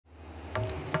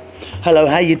Hello,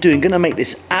 how you doing? Gonna make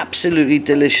this absolutely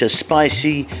delicious,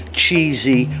 spicy,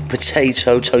 cheesy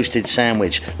potato toasted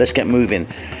sandwich. Let's get moving.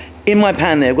 In my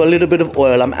pan there, I've got a little bit of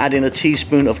oil. I'm adding a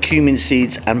teaspoon of cumin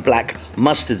seeds and black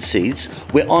mustard seeds.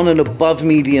 We're on an above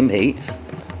medium heat.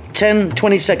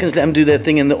 10-20 seconds, let them do their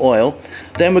thing in the oil.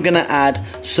 Then we're gonna add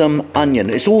some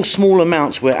onion. It's all small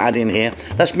amounts we're adding here.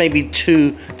 That's maybe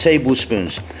 2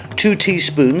 tablespoons. 2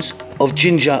 teaspoons of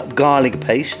ginger garlic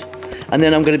paste. And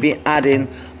then I'm gonna be adding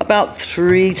about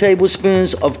 3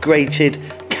 tablespoons of grated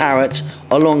carrot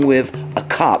along with a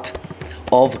cup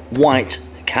of white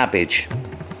cabbage.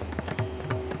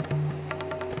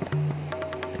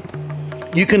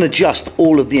 You can adjust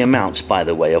all of the amounts, by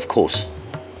the way, of course.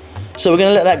 So we're going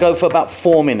to let that go for about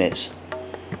 4 minutes.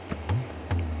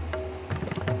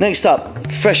 Next up,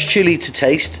 fresh chili to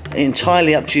taste,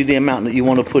 entirely up to you the amount that you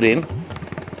want to put in.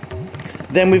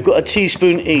 Then we've got a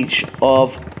teaspoon each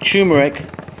of turmeric,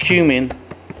 cumin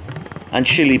and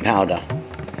chili powder.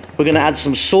 We're going to add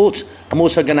some salt. I'm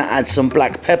also going to add some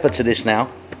black pepper to this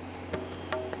now.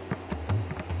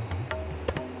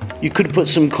 You could put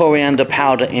some coriander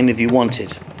powder in if you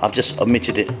wanted. I've just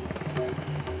omitted it.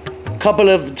 A couple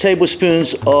of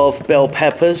tablespoons of bell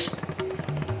peppers.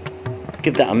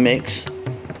 Give that a mix.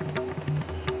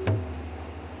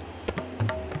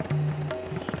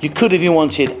 You could, if you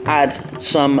wanted, add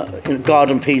some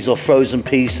garden peas or frozen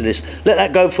peas to this. Let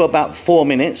that go for about 4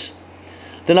 minutes.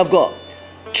 Then I've got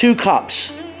 2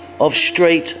 cups of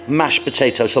straight mashed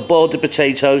potatoes. So I boiled the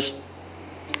potatoes,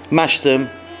 mashed them,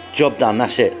 job done,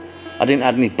 that's it. I didn't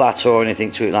add any butter or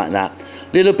anything to it like that.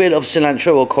 Little bit of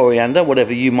cilantro or coriander,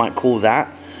 whatever you might call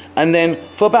that. And then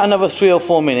for about another 3 or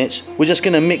 4 minutes, we're just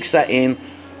gonna mix that in,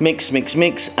 mix,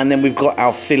 and then we've got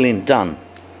our filling done.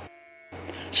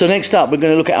 So next up, we're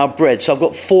gonna look at our bread. So I've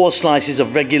got 4 slices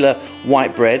of regular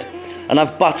white bread, and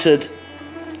I've buttered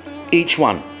each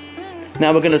one.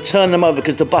 Now we're gonna turn them over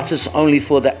because the butter's only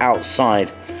for the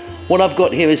outside. What I've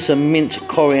got here is some mint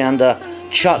coriander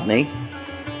chutney.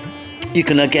 You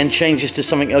can again change this to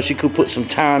something else. You could put some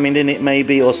tamarind in it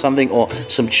maybe or something, or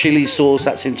some chili sauce.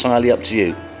 That's entirely up to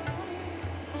you.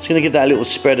 Just gonna give that a little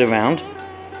spread around.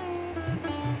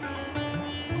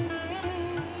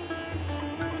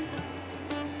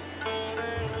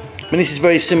 I mean, this is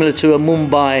very similar to a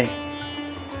Mumbai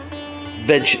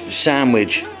Veg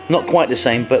sandwich. Not quite the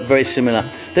same, but very similar.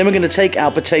 Then we're gonna take our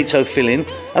potato filling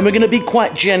and we're gonna be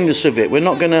quite generous with it. We're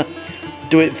not gonna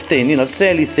do it thin, you know,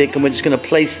 fairly thick, and we're just going to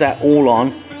place that all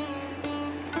on,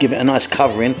 give it a nice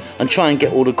covering, and try and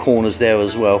get all the corners there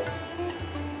as well.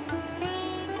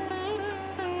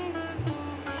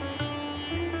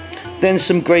 Then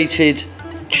some grated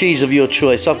cheese of your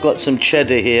choice. I've got some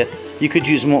cheddar here. You could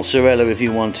use mozzarella if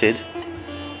you wanted.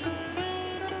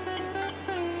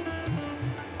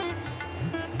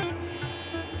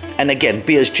 And again,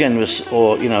 be as generous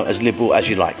or, you know, as liberal as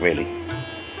you like, really.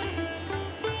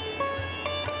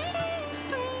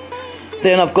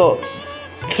 Then I've got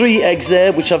 3 eggs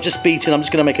there, which I've just beaten. I'm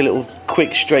just going to make a little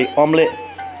quick straight omelette.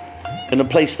 Going to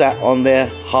place that on there,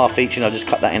 half each, and I'll just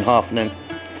cut that in half and then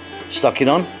stuck it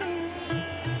on.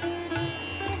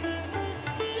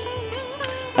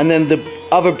 And then the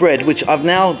other bread, which I've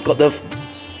now got the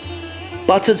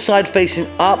buttered side facing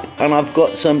up, and I've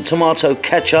got some tomato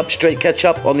ketchup, straight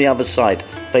ketchup, on the other side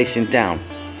facing down.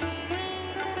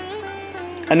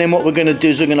 And then what we're going to do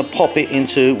is we're going to pop it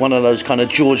into one of those kind of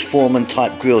George Foreman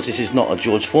type grills. This is not a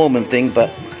George Foreman thing, but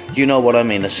you know what I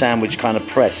mean, a sandwich kind of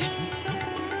press.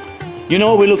 You know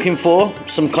what we're looking for?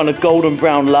 Some kind of golden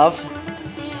brown love.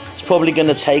 It's probably going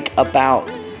to take about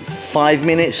 5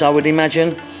 minutes, I would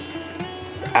imagine.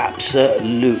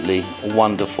 Absolutely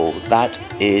wonderful. That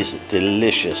is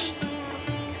delicious.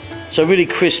 So really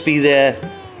crispy there,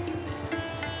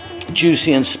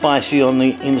 juicy and spicy on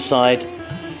the inside.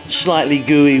 Slightly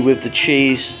gooey with the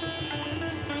cheese.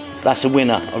 That's a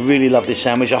winner. I really love this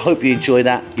sandwich. I hope you enjoy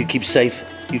that. You keep safe,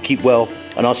 you keep well,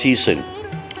 and I'll see you soon.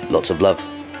 Lots of love.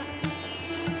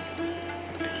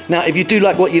 Now, if you do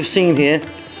like what you've seen here,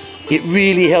 it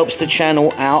really helps the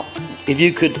channel out. If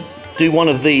you could do one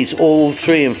of these, all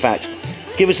 3 in fact,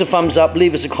 give us a thumbs up,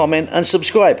 leave us a comment, and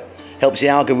subscribe. Helps the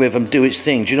algorithm do its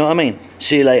thing. Do you know what I mean?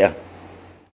 See you later.